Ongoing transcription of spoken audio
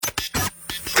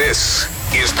This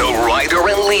is the Ryder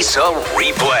and Lisa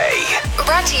replay.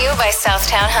 Brought to you by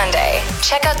Southtown Hyundai.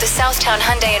 Check out the Southtown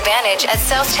Hyundai Advantage at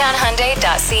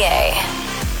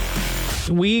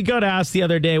southtownhyundai.ca. We got asked the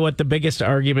other day what the biggest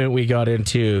argument we got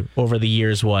into over the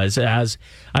years was.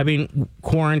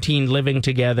 Quarantined, living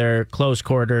together, close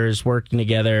quarters, working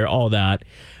together, all that.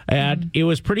 And it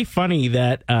was pretty funny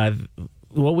that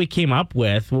what we came up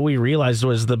with, what we realized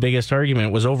was the biggest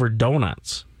argument was over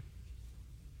donuts.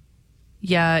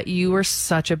 Yeah, you were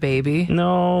such a baby.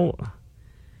 No,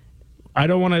 I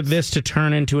don't want this to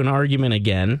turn into an argument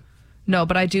again. No,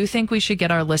 but I do think we should get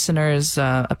our listeners'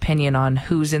 opinion on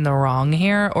who's in the wrong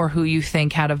here or who you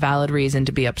think had a valid reason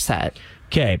to be upset.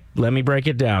 Okay, let me break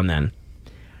it down then.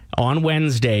 On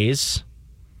Wednesdays,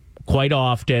 quite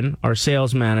often, our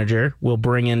sales manager will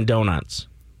bring in donuts.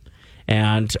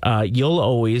 And you'll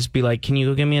always be like, can you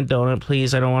go get me a donut,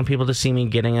 please? I don't want people to see me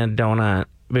getting a donut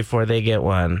before they get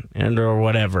one, or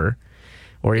whatever.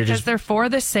 Or you're because they're for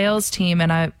the sales team,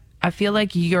 and I feel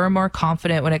like you're more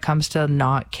confident when it comes to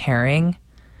not caring.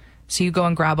 So you go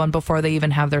and grab one before they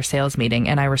even have their sales meeting,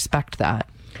 and I respect that.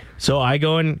 So I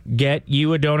go and get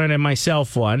you a donut and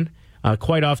myself one.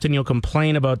 Quite often you'll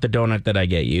complain about the donut that I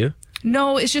get you.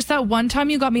 No, it's just that one time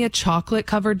you got me a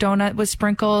chocolate-covered donut with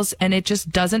sprinkles, and it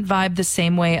just doesn't vibe the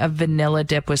same way a vanilla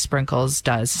dip with sprinkles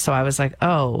does. So I was like,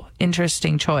 oh,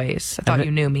 interesting choice. I thought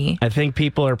you knew me. I think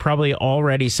people are probably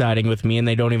already siding with me, and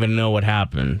they don't even know what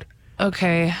happened.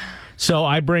 Okay. So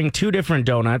I bring two different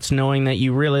donuts, knowing that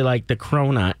you really like the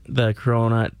cronut. The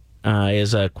cronut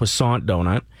is a croissant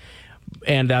donut,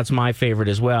 and that's my favorite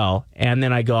as well. And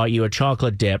then I got you a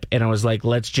chocolate dip, and I was like,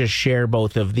 let's just share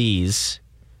both of these.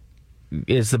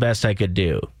 Is the best I could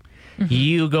do. Mm-hmm.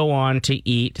 You go on to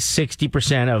eat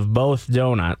 60% of both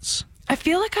donuts. I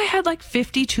feel like I had like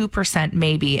 52%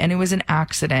 maybe, and it was an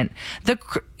accident.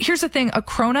 Here's the thing, a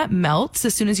cronut melts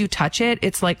as soon as you touch it.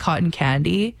 It's like cotton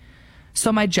candy.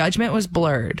 So my judgment was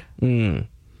blurred. So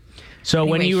anyway,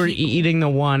 when you were eating the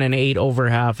one and ate over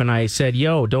half, and I said,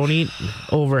 yo, don't eat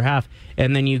over half,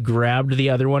 and then you grabbed the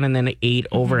other one and then ate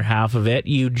over half of it,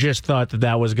 you just thought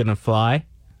that was going to fly?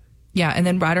 Yeah, and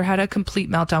then Ryder had a complete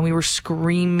meltdown. We were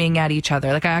screaming at each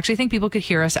other. Like, I actually think people could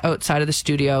hear us outside of the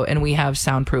studio, and we have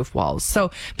soundproof walls. So,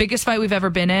 biggest fight we've ever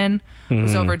been in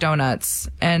was over donuts.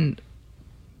 And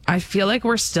I feel like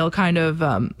we're still kind of,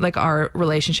 like, our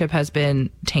relationship has been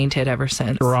tainted ever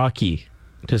since. Rocky,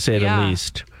 to say the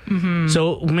least. Mm-hmm.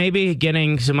 So, maybe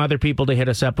getting some other people to hit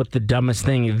us up with the dumbest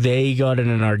thing they got in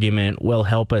an argument will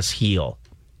help us heal.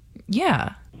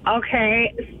 Yeah.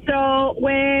 Okay, so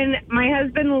when my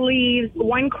husband leaves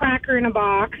one cracker in a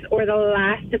box or the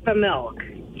last sip of milk.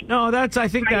 No, I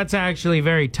think that's actually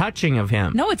very touching of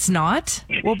him. No, it's not.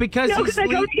 Well, because I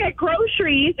go to get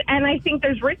groceries and I think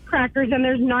there's Ritz crackers and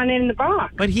there's none in the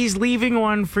box. But he's leaving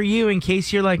one for you in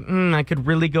case you're like, I could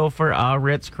really go for a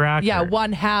Ritz cracker. Yeah,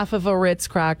 1/2 of a Ritz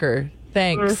cracker.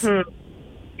 Thanks. Mm-hmm.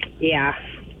 Yeah,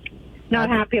 not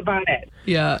happy about it.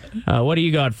 Yeah. What do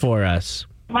you got for us?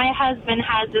 My husband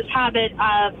has this habit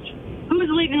of, who's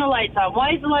leaving the lights on?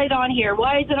 Why is the light on here?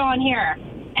 Why is it on here?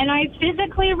 And I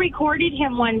physically recorded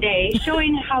him one day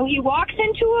showing how he walks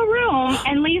into a room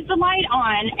and leaves the light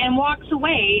on and walks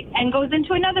away and goes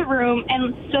into another room,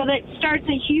 and so that starts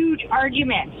a huge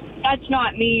argument. That's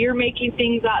not me. You're making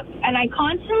things up. And I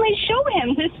constantly show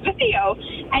him this video,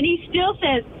 and he still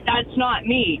says, that's not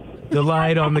me. The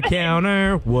light on the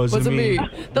counter wasn't me.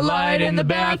 The light in the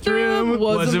bathroom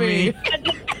wasn't me.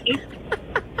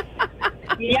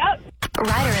 Yep.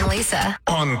 Ryder and Lisa.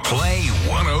 On Play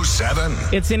 107.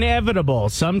 It's inevitable.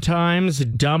 Sometimes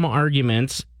dumb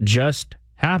arguments just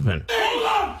happen.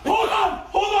 Hold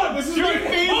on. This is my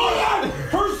favorite. Hold on.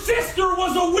 Her sister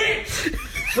was a witch,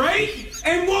 right?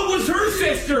 And what was her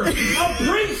sister? A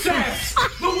princess.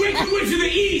 The Wicked Witch of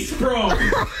the East, bro.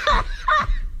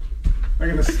 I'm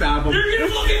gonna stab him. You're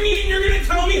gonna look at me and you're gonna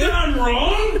tell me that I'm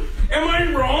wrong? Am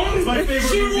I wrong? It's my favorite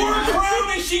She movie. wore a crown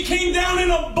and she came down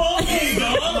in a bubble, I'm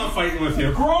dog. not fighting with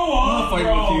you. Grow up, I'm not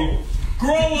bro. fighting with you.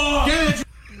 Grow up.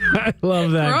 I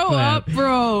love that Grow clip. up,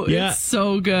 bro. Yeah. It's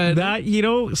so good. That,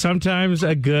 sometimes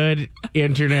a good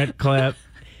internet clip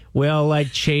will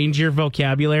like change your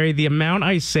vocabulary. The amount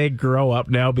I say grow up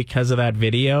now because of that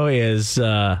video is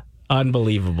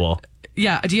unbelievable.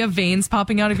 Yeah. Do you have veins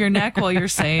popping out of your neck while you're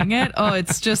saying it? Oh,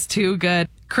 it's just too good.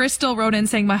 Crystal wrote in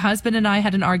saying, my husband and I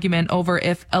had an argument over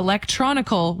if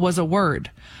electronical was a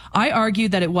word. I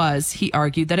argued that it was. He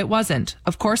argued that it wasn't.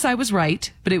 Of course, I was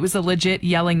right, but it was a legit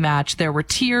yelling match. There were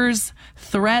tears,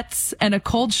 threats, and a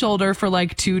cold shoulder for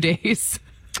like 2 days.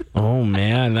 Oh,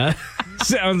 man. That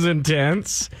sounds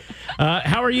intense.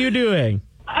 How are you doing?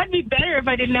 I'd be better if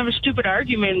I didn't have a stupid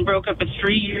argument and broke up a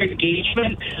 3-year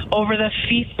engagement over the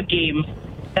FIFA game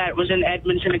that was in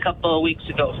Edmonton a couple of weeks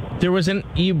ago.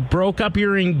 You broke up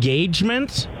your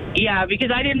engagement? Yeah,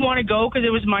 because I didn't want to go because it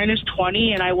was minus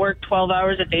 20 and I worked 12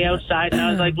 hours a day outside. And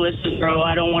I was like, listen, bro,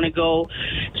 I don't want to go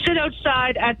sit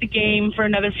outside at the game for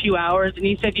another few hours. And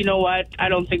he said, you know what? I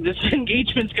don't think this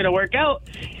engagement's going to work out.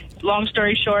 Long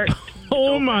story short.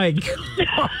 Oh, my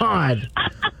God.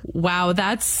 Wow,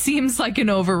 that seems like an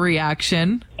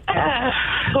overreaction.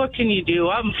 What can you do?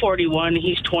 I'm 41.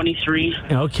 He's 23.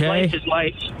 Okay. Life is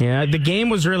life. Yeah, the game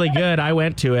was really good. I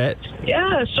went to it.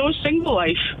 Yeah, so is single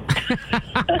life.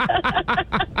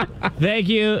 Thank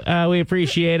you. We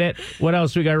appreciate it. What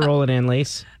else we got rolling in,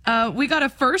 Lise? We got a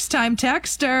first-time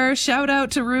texter. Shout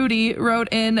out to Rudy. Wrote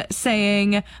in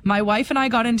saying, my wife and I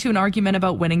got into an argument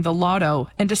about winning the lotto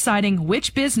and deciding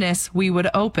which business we would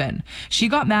open. She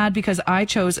got mad because I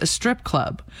chose a strip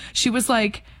club. She was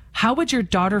like, how would your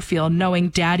daughter feel knowing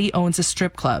daddy owns a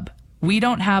strip club? We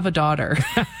don't have a daughter.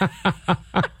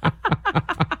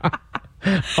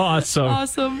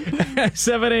 Awesome.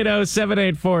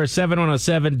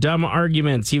 780-784-7107. Dumb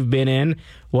arguments you've been in.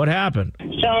 What happened? So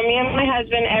me and my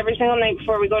husband, every single night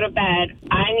before we go to bed,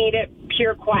 I need it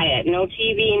pure quiet. No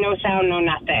TV, no sound, no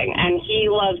nothing. And he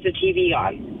loves the TV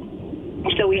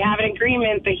on. So we have an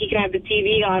agreement that he can have the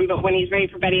TV on, but when he's ready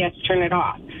for bed, he has to turn it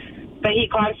off. But he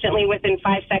constantly, within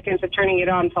 5 seconds of turning it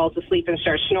on, falls asleep and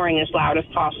starts snoring as loud as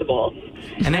possible.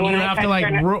 And then you have to, like,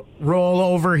 roll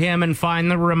over him and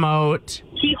find the remote.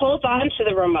 He holds on to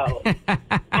the remote. And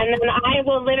then I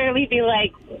will literally be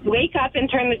like, wake up and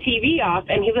turn the TV off.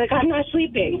 And he's like, I'm not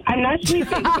sleeping. But he's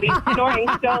snoring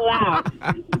so loud.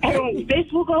 And this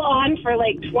will go on for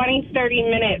like 20, 30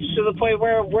 minutes to the point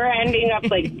where we're ending up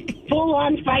like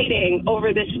full-on fighting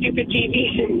over this stupid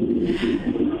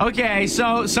TV. Okay,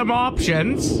 so some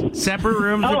options. Separate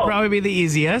rooms would probably be the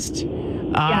easiest.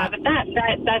 Yeah, but that's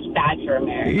bad for a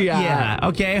marriage. Yeah.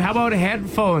 Okay, how about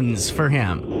headphones for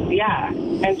him? Yeah,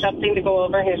 and something to go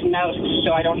over his mouth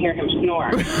so I don't hear him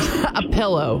snore. A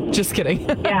pillow. Just kidding.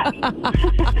 Yeah.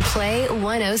 Play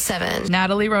 107.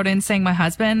 Natalie wrote in saying, my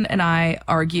husband and I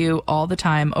argue all the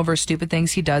time over stupid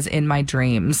things he does in my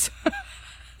dreams.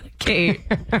 Kate,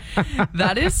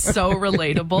 that is so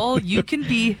relatable. You can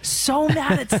be so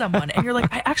mad at someone and you're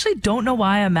like, I actually don't know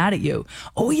why I'm mad at you.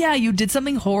 Oh yeah, you did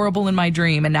something horrible in my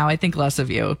dream and now I think less of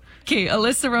you. Okay,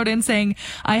 Alyssa wrote in saying,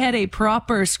 I had a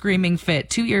proper screaming fit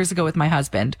 2 years ago with my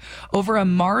husband over a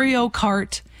Mario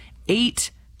Kart 8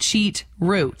 cheat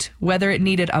route, whether it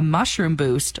needed a mushroom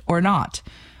boost or not.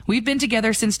 We've been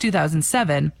together since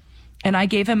 2007 and I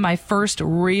gave him my first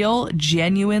real,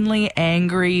 genuinely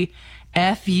angry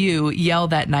F you yell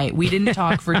that night. We didn't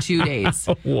talk for 2 days.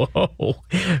 Whoa.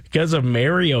 Because of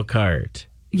Mario Kart.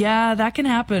 Yeah, that can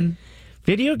happen.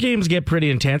 Video games get pretty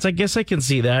intense. I guess I can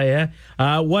see that,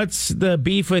 yeah. What's the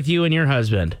beef with you and your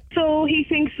husband? So he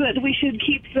thinks that we should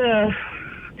keep the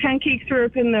pancake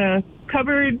syrup in the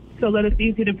cupboard so that it's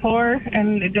easy to pour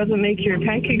and it doesn't make your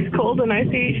pancakes cold, and I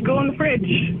say you should go in the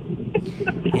fridge.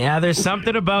 Yeah, there's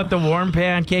something about the warm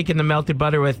pancake and the melted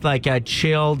butter with like a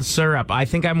chilled syrup. I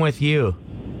think I'm with you.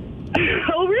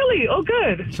 Oh, really? Oh,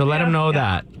 good. So let him know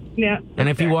that. Yeah. And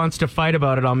if he wants to fight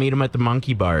about it, I'll meet him at the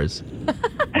monkey bars.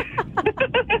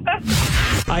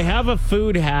 I have a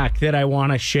food hack that I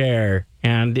want to share,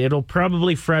 and it'll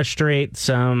probably frustrate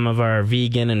some of our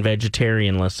vegan and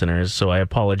vegetarian listeners, so I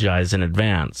apologize in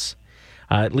advance.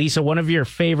 Lisa, one of your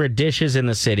favorite dishes in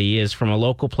the city is from a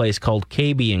local place called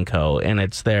KB & Co., and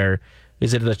it's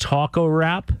is it the taco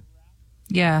wrap?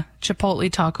 Yeah,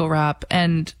 Chipotle taco wrap.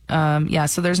 And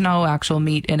so there's no actual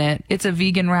meat in it. It's a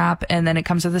vegan wrap, and then it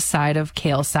comes with a side of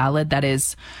kale salad that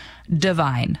is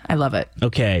divine. I love it.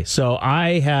 Okay, so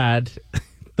I had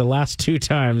the last 2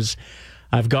 times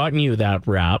I've gotten you that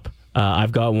wrap.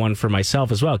 I've got one for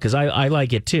myself as well because I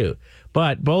like it too.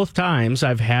 But both times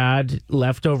I've had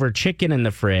leftover chicken in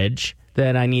the fridge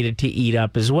that I needed to eat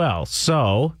up as well.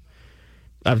 So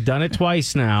I've done it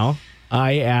twice now.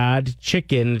 I add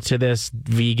chicken to this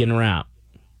vegan wrap.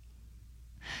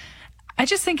 I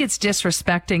just think it's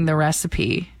disrespecting the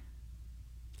recipe.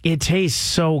 It tastes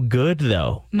so good,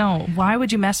 though. No, why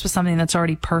would you mess with something that's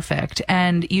already perfect?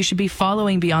 And you should be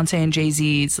following Beyonce and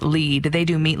Jay-Z's lead. They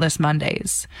do Meatless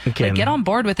Mondays. Okay. Like, get on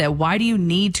board with it. Why do you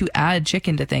need to add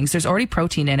chicken to things? There's already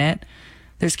protein in it.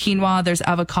 There's quinoa, there's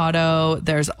avocado,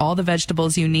 there's all the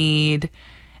vegetables you need.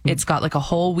 It's got like a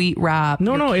whole wheat wrap.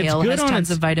 No, it's good. Has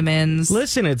tons of vitamins.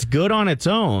 Listen, it's good on its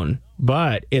own,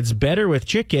 but it's better with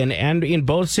chicken. And in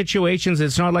both situations,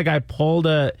 it's not like I pulled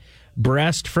a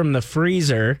breast from the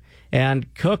freezer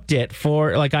and cooked it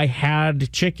for, like, I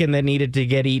had chicken that needed to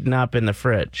get eaten up in the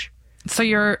fridge. So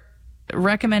your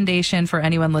recommendation for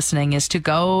anyone listening is to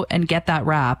go and get that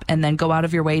wrap and then go out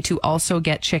of your way to also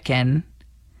get chicken.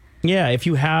 Yeah, if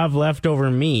you have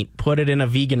leftover meat, put it in a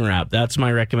vegan wrap. That's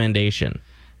my recommendation.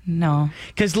 No.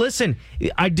 Because listen,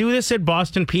 I do this at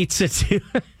Boston Pizza too.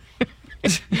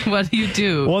 What do you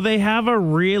do? Well, they have a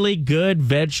really good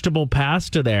vegetable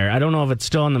pasta there. I don't know if it's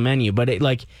still on the menu, but it,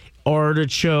 like,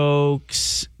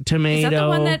 artichokes, tomato. Is that the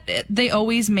one that they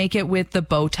always make it with the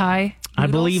bow tie noodles? I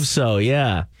believe so,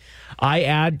 yeah. I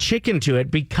add chicken to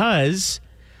it because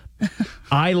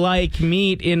I like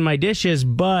meat in my dishes,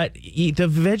 but the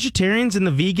vegetarians and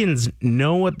the vegans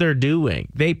know what they're doing.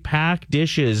 They pack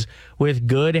dishes with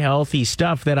good, healthy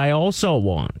stuff that I also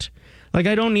want. Like,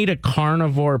 I don't need a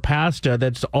carnivore pasta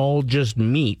that's all just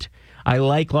meat. I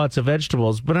like lots of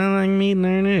vegetables, but I like meat in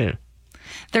there too.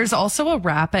 There's also a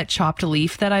wrap at Chopped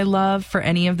Leaf that I love for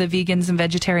any of the vegans and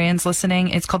vegetarians listening.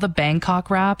 It's called the Bangkok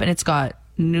wrap, and it's got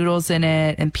noodles in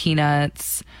it and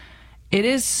peanuts. It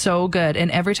is so good.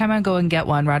 And every time I go and get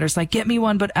one, Ryder's like, get me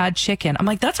one, but add chicken. I'm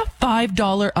like, that's a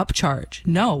 $5 upcharge.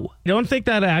 No. I don't think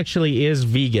that actually is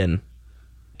vegan.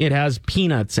 It has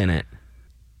peanuts in it.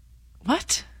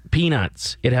 What?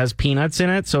 Peanuts. It has peanuts in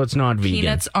it, so it's not vegan.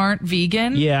 Peanuts aren't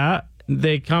vegan? Yeah,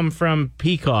 they come from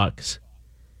peacocks.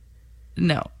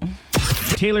 No.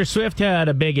 Taylor Swift had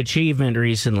a big achievement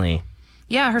recently.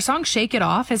 Yeah, her song Shake It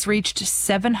Off has reached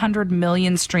 700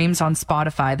 million streams on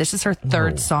Spotify. This is her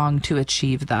third song to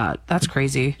achieve that. That's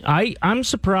crazy. I'm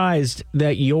surprised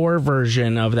that your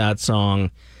version of that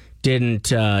song didn't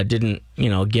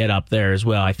get up there as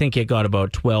well. I think it got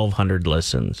about 1,200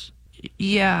 listens.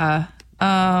 Yeah.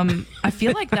 I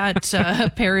feel like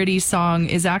that parody song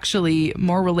is actually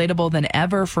more relatable than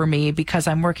ever for me because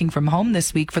I'm working from home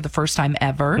this week for the first time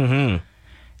ever. Mm-hmm.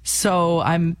 So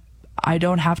I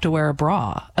don't have to wear a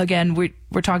bra. Again,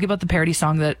 we're talking about the parody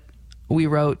song that we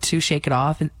wrote to Shake It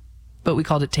Off, but we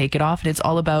called it Take It Off. And it's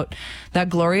all about that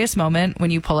glorious moment when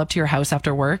you pull up to your house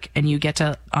after work and you get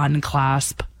to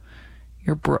unclasp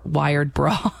your wired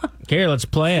bra. Here, let's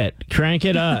play it. Crank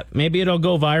it up. Maybe it'll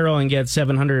go viral and get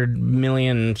 700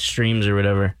 million streams or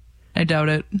whatever. I doubt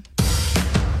it.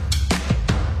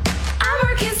 I'm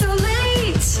working so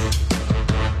late.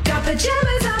 Got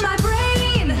pajamas on my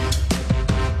brain.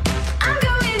 I'm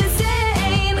going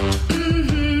insane.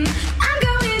 I'm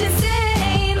going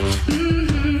insane.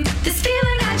 This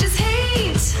feeling I just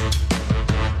hate.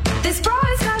 This bra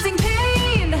is causing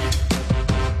pain.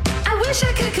 I wish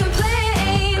I could complain.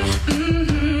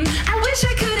 I wish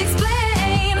I could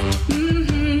explain.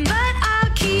 But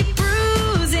I'll keep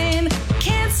bruising.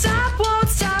 Can't stop, won't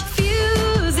stop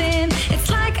fusing. It's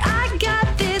like I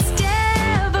got this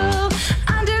devil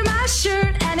under my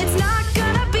shirt, and it's not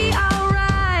gonna be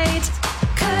alright.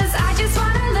 'Cause I just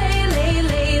wanna lay,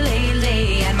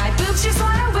 and my boobs just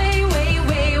wanna wait.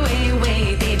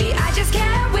 Baby, I just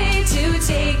can't wait to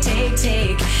take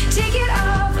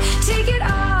it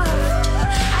off.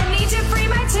 I need to free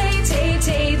my tays,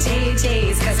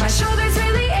 'cause my shoulders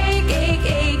really ache.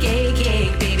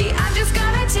 Baby, I'm just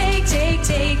gonna take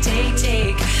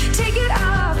it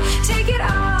off.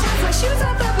 Take my shoes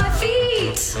off of my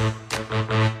feet.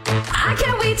 I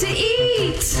can't wait to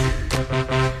eat.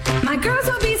 My girls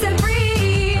will be set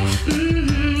free.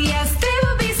 Yes, they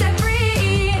will be set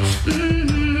free.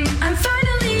 I'm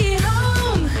finally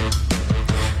home.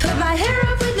 Put my hair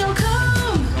up with no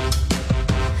comb.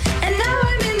 And now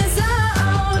I'm in the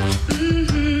zone.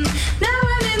 Now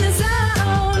I'm in the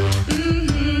zone.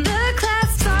 The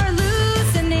clasps are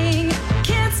loosening.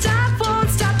 Can't stop, won't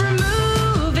stop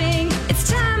removing. It's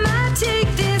time I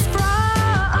take this bra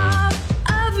off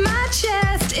of my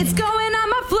chest. It's going on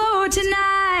my floor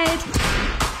tonight.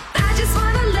 I just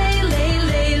wanna lay.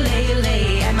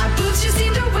 And my boobs just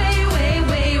seem to weigh.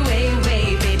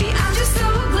 Baby, I'm just so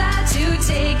glad to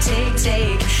take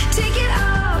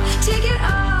it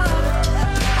off.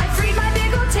 I freed my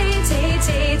big old tays,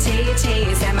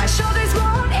 and my shoulders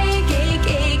won't ache.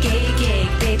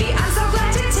 Baby, I'm so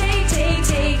glad to take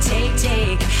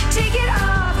it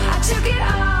off. I took it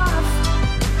off.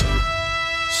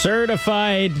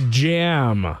 Certified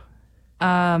jam.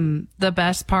 The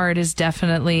best part is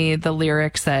definitely the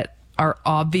lyrics that are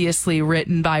obviously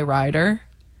written by Ryder.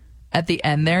 At the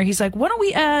end there, he's like, why don't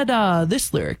we add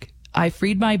this lyric? I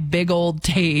freed my big old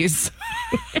tays.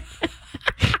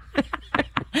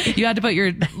 You had to put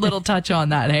your little touch on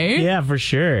that, hey? Yeah, for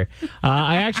sure.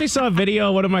 I actually saw a video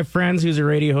of one of my friends who's a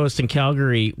radio host in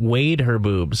Calgary weighed her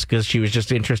boobs because she was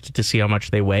just interested to see how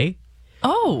much they weigh.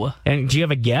 Oh. And do you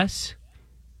have a guess?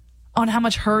 On how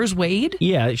much hers weighed?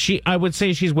 Yeah, I would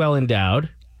say she's well endowed.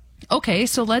 Okay,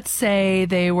 so let's say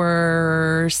they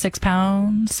were 6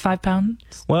 pounds, 5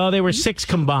 pounds. Well, they were 6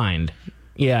 combined.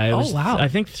 Yeah. It was, wow. I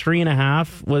think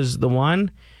 3.5 was the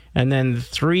one, and then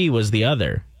 3 was the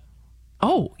other.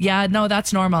 Oh, yeah, no,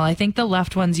 that's normal. I think the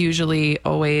left one's usually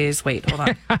always... Wait, hold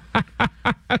on.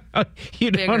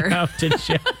 You Bigger. don't have to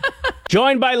check.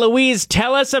 Joined by Louise,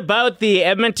 tell us about the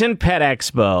Edmonton Pet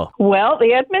Expo. Well,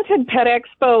 the Edmonton Pet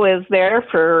Expo is there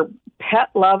for pet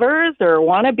lovers or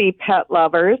wannabe pet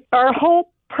lovers. Our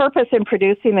whole purpose in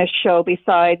producing this show,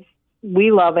 besides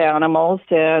we love animals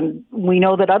and we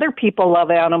know that other people love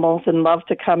animals and love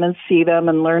to come and see them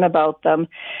and learn about them,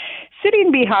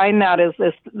 sitting behind that is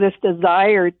this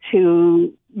desire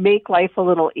to make life a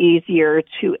little easier,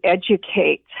 to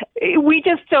educate. We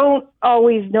just don't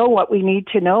always know what we need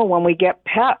to know when we get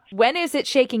pets. When is it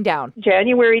shaking down?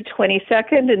 January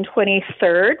 22nd and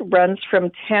 23rd, runs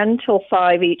from 10 till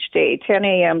 5 each day, 10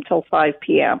 a.m. till 5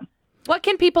 p.m. What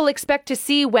can people expect to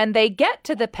see when they get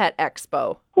to the Pet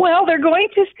Expo? Well, they're going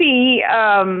to see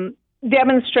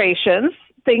demonstrations,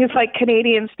 things like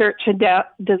Canadian search and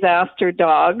disaster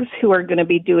dogs who are going to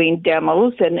be doing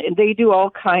demos, and they do all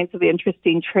kinds of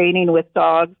interesting training with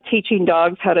dogs, teaching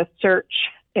dogs how to search,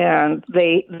 and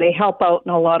they help out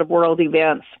in a lot of world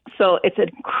events. So it's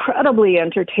incredibly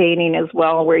entertaining as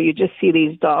well, where you just see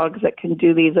these dogs that can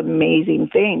do these amazing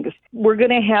things. We're going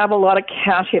to have a lot of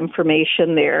cat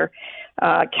information there.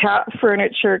 Cat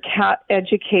furniture, cat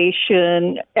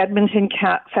education. Edmonton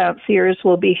cat fanciers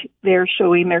will be there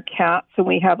showing their cats, and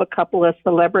we have a couple of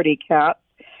celebrity cats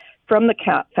from the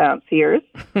cat fanciers.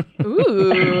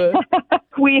 Ooh.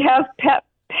 We have Pet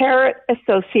Parrot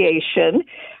Association,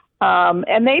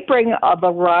 and they bring a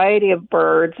variety of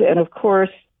birds, and of course,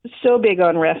 so big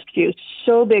on rescue,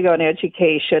 so big on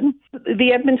education.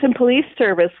 The Edmonton Police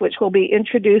Service, which will be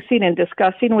introducing and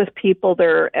discussing with people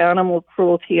their animal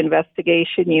cruelty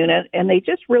investigation unit, and they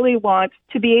just really want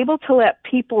to be able to let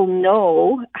people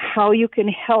know how you can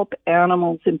help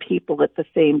animals and people at the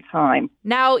same time.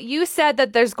 Now, you said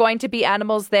that there's going to be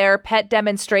animals there, pet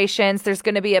demonstrations, there's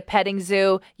going to be a petting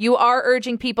zoo. You are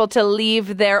urging people to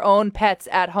leave their own pets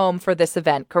at home for this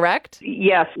event, correct?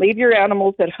 Yes, leave your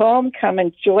animals at home, come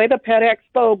enjoy the Pet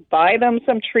Expo, buy them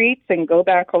some treats, and go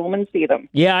back home and see them.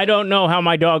 Yeah, I don't know how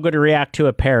my dog would react to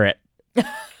a parrot,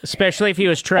 especially if he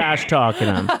was trash talking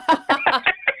him.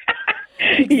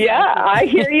 Yeah, I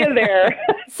hear you there.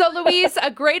 So, Louise, a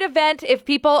great event. If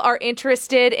people are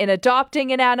interested in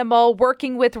adopting an animal,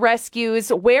 working with rescues,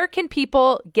 where can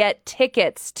people get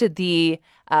tickets to the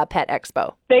Pet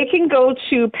Expo? They can go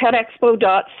to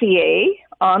petexpo.ca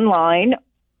online,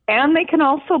 and they can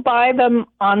also buy them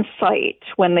on site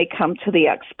when they come to the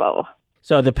expo.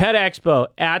 So the Pet Expo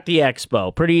at the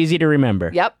Expo. Pretty easy to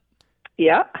remember. Yep.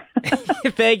 Yeah.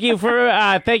 Thank you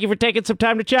for taking some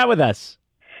time to chat with us.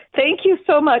 Thank you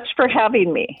so much for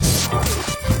having me.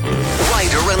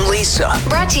 Ryder and Lisa.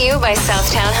 Brought to you by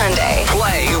Southtown Hyundai.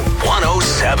 Play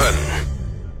 107.